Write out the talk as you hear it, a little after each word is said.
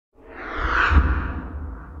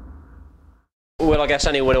Will, I guess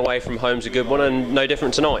any win away from home's a good one, and no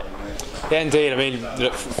different tonight. Yeah, indeed. I mean,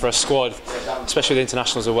 look, for a squad, especially with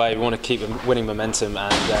internationals away, we want to keep winning momentum.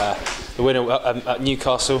 And the win at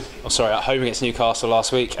Newcastle, at home against Newcastle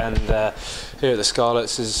last week, and here at the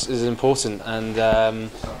Scarlets is important. And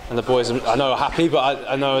the boys, I know, are happy, but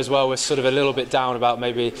I know as well we're sort of a little bit down about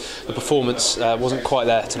maybe the performance wasn't quite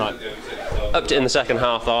there tonight. Up to in the second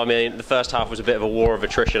half, though. I mean, the first half was a bit of a war of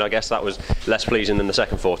attrition. I guess that was less pleasing than the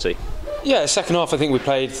second 40. Yeah, second half I think we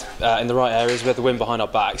played in the right areas. We had the wind behind our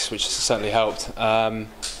backs, which certainly helped. And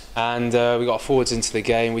we got our forwards into the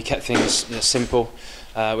game. We kept things simple.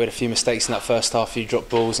 We had a few mistakes in that first half, a few dropped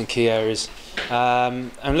balls in key areas.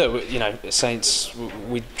 And look, Saints,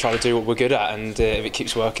 we try to do what we're good at, and if it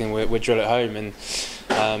keeps working, we drill it home. And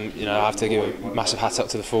I have to give a massive hat up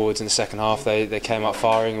to the forwards in the second half. They came up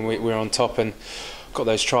firing, and we were on top and got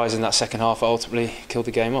those tries in that second half that ultimately killed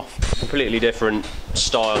the game off. Completely different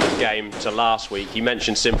style of game to last week. You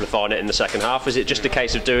mentioned simplifying it in the second half. Is it just a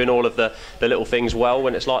case of doing all of the little things well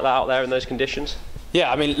when it's like that out there in those conditions? Yeah,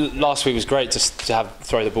 I mean, last week was great just to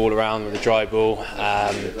throw the ball around with a dry ball.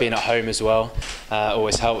 Being at home as well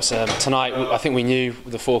always helps. Tonight, I think we knew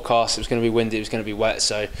the forecast, it was going to be windy, it was going to be wet,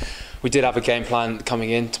 so we did have a game plan coming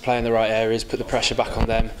in to play in the right areas, put the pressure back on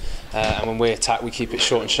them, and when we attack, we keep it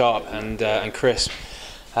short and sharp and crisp.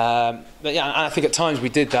 But yeah, and I think at times we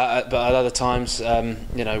did that, but at other times,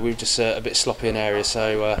 we were just a bit sloppy in areas.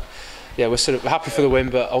 So yeah, we're sort of happy for the win,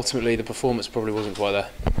 but ultimately the performance probably wasn't quite there.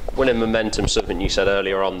 Winning momentum, something you said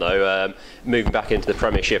earlier on though, moving back into the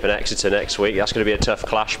Premiership in Exeter next week, that's going to be a tough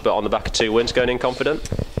clash, but on the back of 2 wins, going in confident?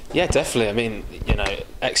 Yeah, definitely. I mean,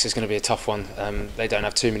 Exeter's going to be a tough one. They don't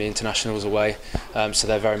have too many internationals away, so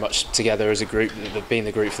they're very much together as a group. They've been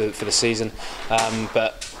the group for the season.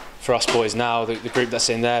 But for us boys now, the group that's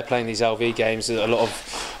in there playing these LV games, a lot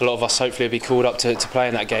of us hopefully will be called up to play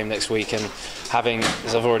in that game next week, and having,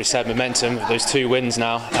 as I've already said, momentum, those 2 wins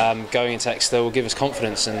now going into Exeter will give us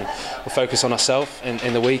confidence, and we'll focus on ourselves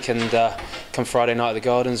in the week, and come Friday night at the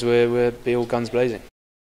Gardens we'll be all guns blazing.